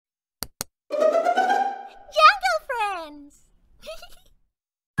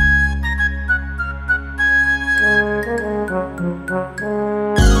London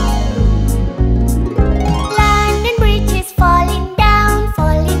Bridge is falling down,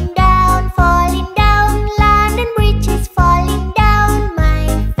 falling down, falling down. London Bridge is falling down, my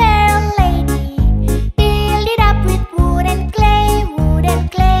fair lady. Build it up with wood and clay, wood and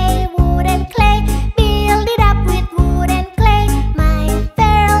clay, wood and clay. Build it up with wood and clay, my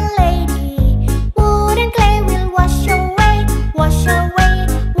fair lady. Wood and clay will wash away, wash away,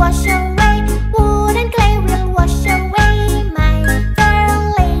 wash away. Wood and clay will wash away, my fair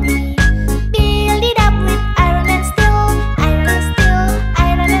lady. Build it up with iron and steel, iron and steel,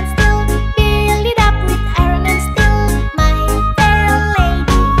 iron and steel. Build it up with iron and steel, my fair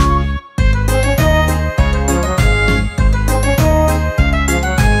lady.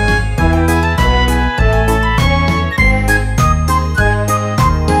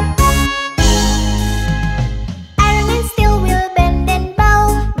 Iron and steel will bend and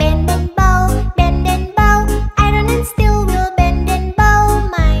bow, bend and bow, bend and bow. Iron and steel will bend and bow,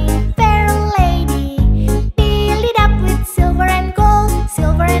 my fair lady. Build it up with silver and gold,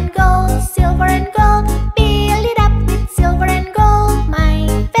 silver and gold, silver and gold. Build it up with silver and gold, my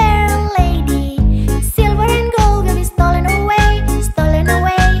fair lady. Silver and gold will be stolen away, stolen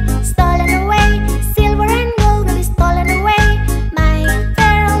away, stolen away. Silver and gold will be stolen away, my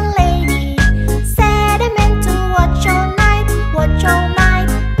fair lady. Said a man to watch all night, watch all night,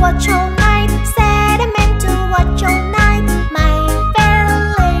 watch all night. Said a man to watch all night, my fair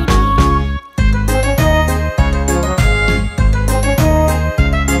lady.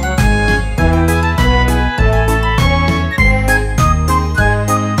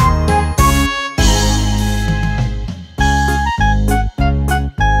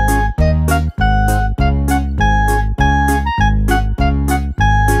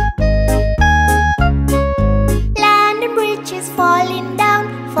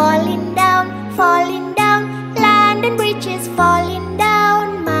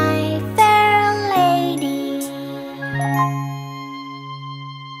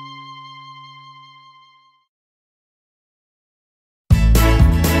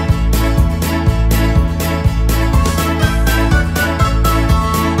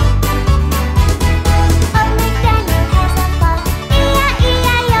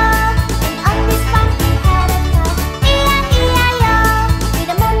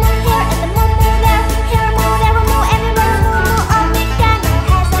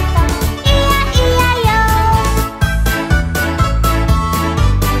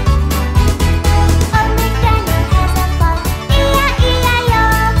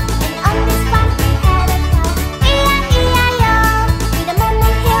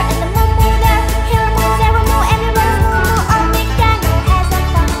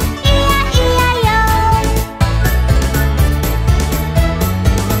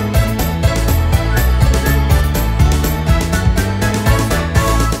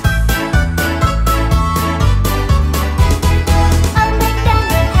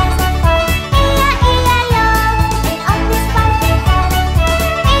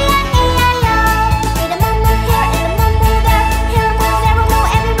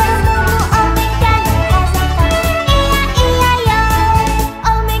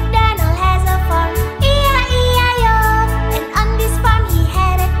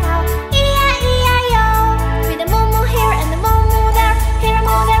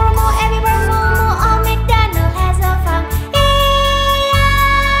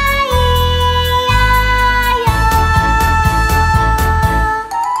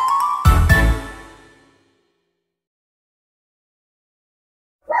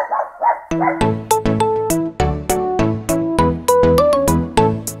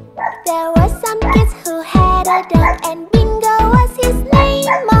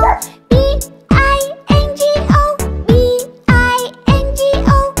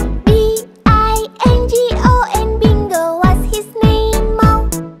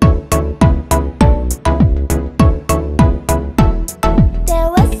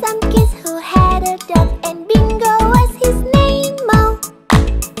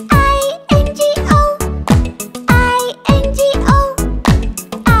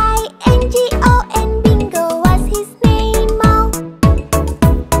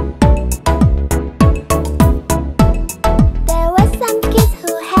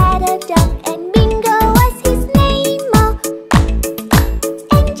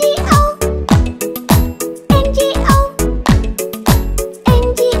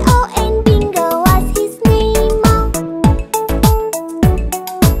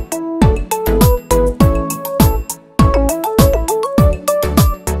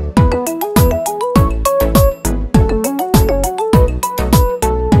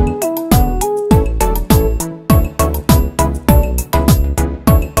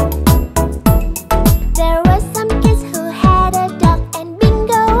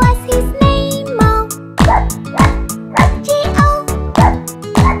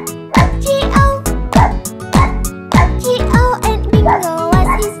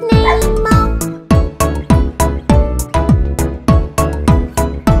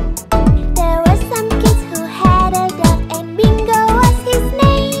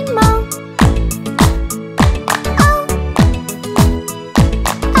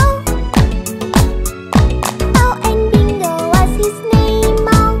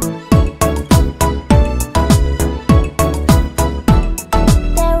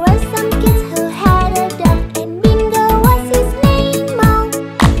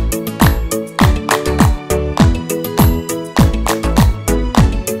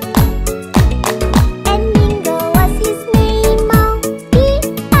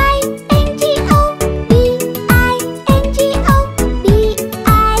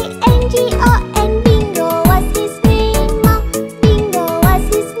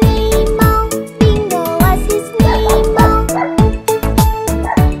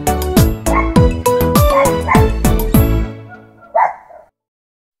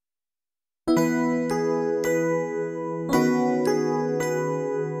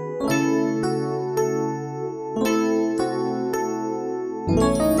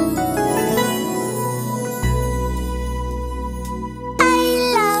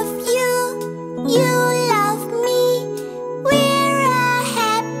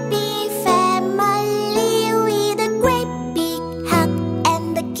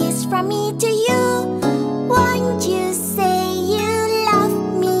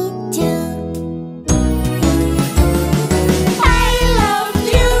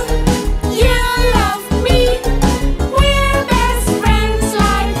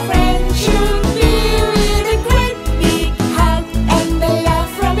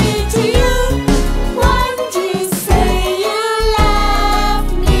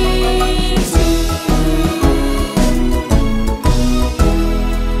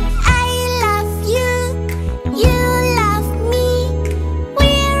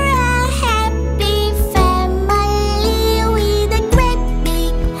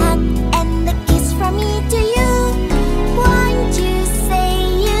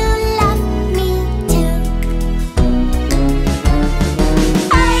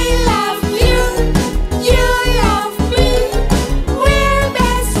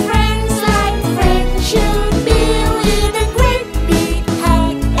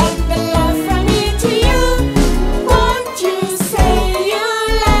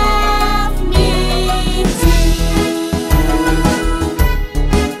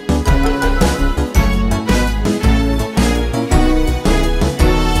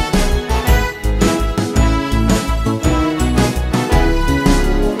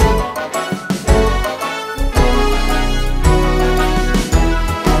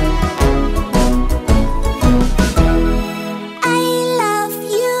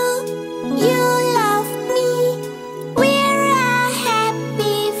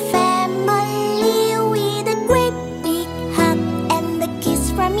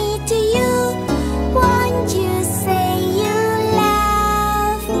 me to you. Won't you say you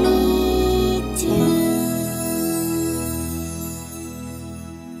love me too?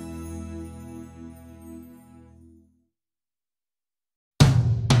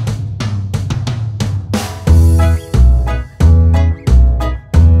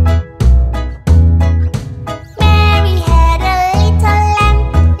 Mary had a little lamb,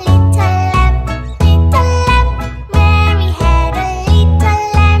 little lamb, little lamb. Mary had a little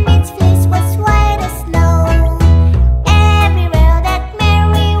lamb, its fleece was white as snow. Everywhere that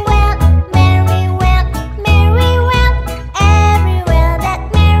Mary went, Mary went, Mary went. Everywhere that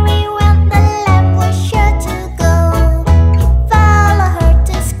Mary went, the lamb was sure to go. It followed her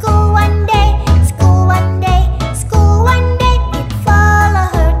to school one day, school one day, school one day. It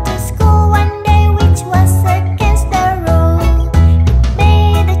followed her to school one day, which was against the rule. It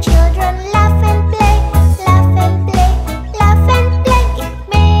made the children laugh and play, laugh and play, laugh and play. It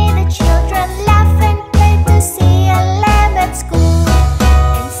made the children laugh and play to see a lamb at school.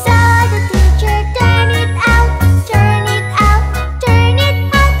 And so the teacher turned it out, turn it out, turn it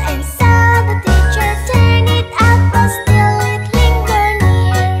out. And so the teacher turned it out, but still it lingered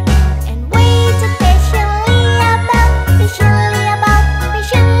near. And waited patiently about, patiently about,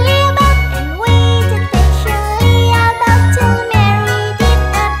 patiently about. And waited patiently about till Mary did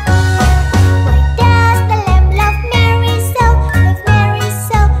appear. Why does the lamb love Mary so, love Mary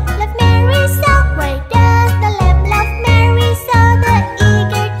so, love Mary so? Why does the lamb love Mary so? The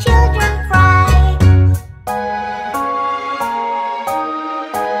eager children cry.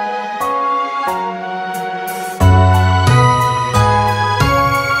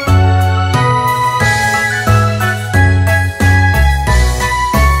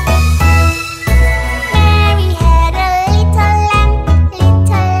 Mary had a little lamb,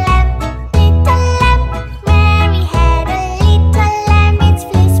 little lamb, little lamb. Mary had a little lamb, its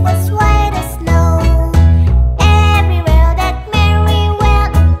fleece was white as snow. Everywhere that Mary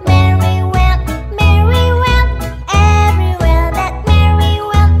went, Mary went, Mary went. Everywhere that Mary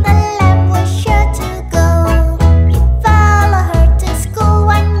went, the lamb was sure to go. It followed her to school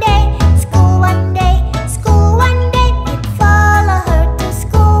one day, school one day, school one day. It followed her to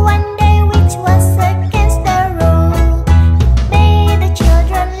school one day, which was against the rule. It made the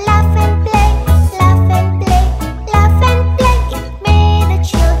children laugh and play, laugh and play, laugh and play. It made the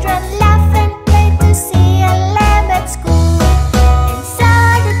children laugh and play to see a lamb at school. And so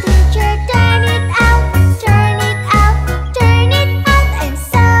the teacher turned it out, turn it out, turn it out. And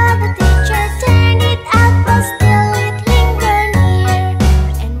so the teacher turned it out, but still it lingered near.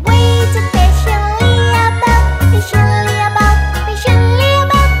 And waited patiently about, patiently about, patiently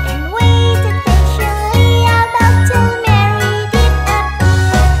about. And waited patiently about till Mary did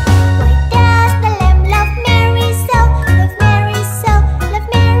appear. Why does the lamb love Mary so, love Mary so, love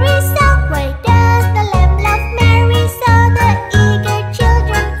Mary so? Why does the lamb love Mary so? The eager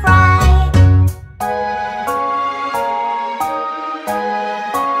children cry.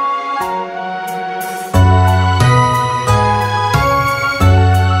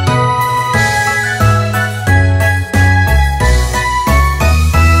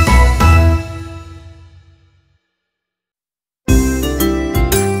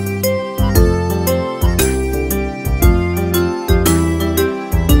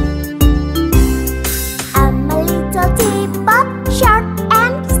 I'm a little teapot, short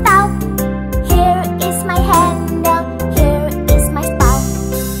and stout. Here is my handle, here is my spout.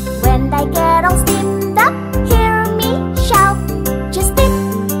 When I get all steamed up, hear me shout. Just tip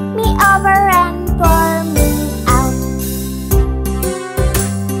me over and pour me out.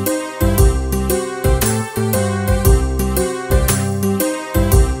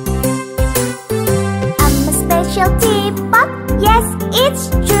 I'm a special teapot, yes, it's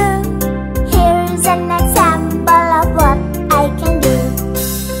true. Here's an example of what I can do.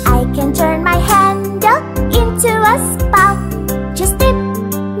 I can turn my handle into a spout. Just tip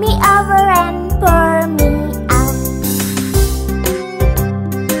me over and pour me out.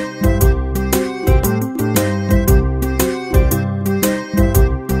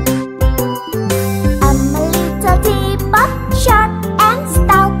 I'm a little teapot, short and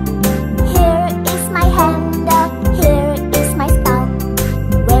stout. Here is my handle, here is my spout.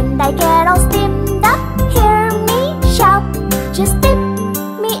 When I get all steamed up, hear me shout. Just tip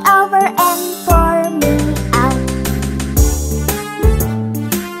me over and pour me out.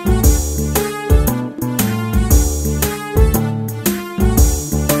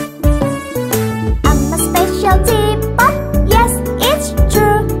 I'm a special teapot, yes, it's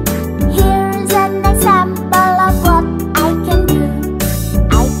true. Here's an example of what I can do.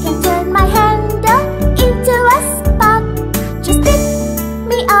 I can turn my handle into a spout. Just tip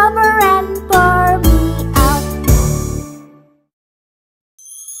me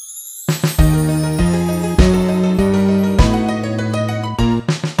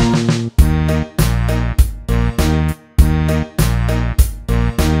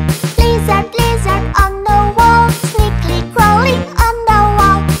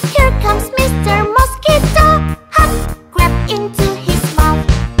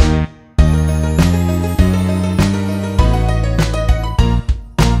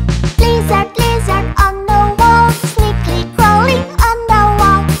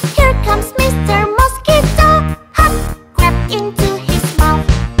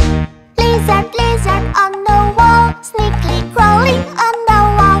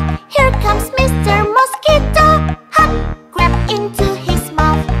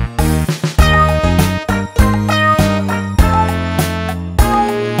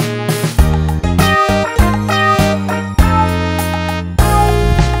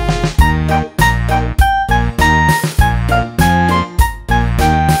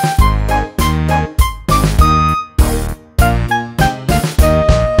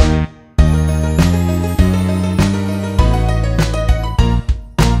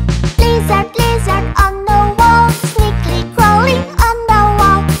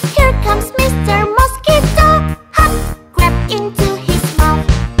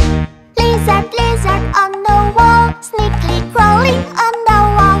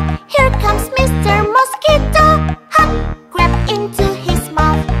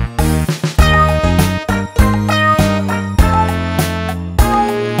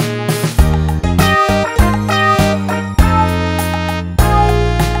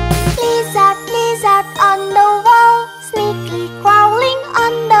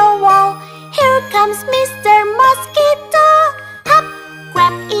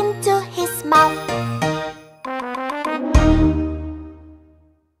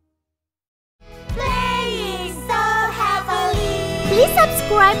Please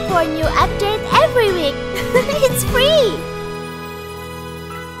subscribe for new update every week. It's free.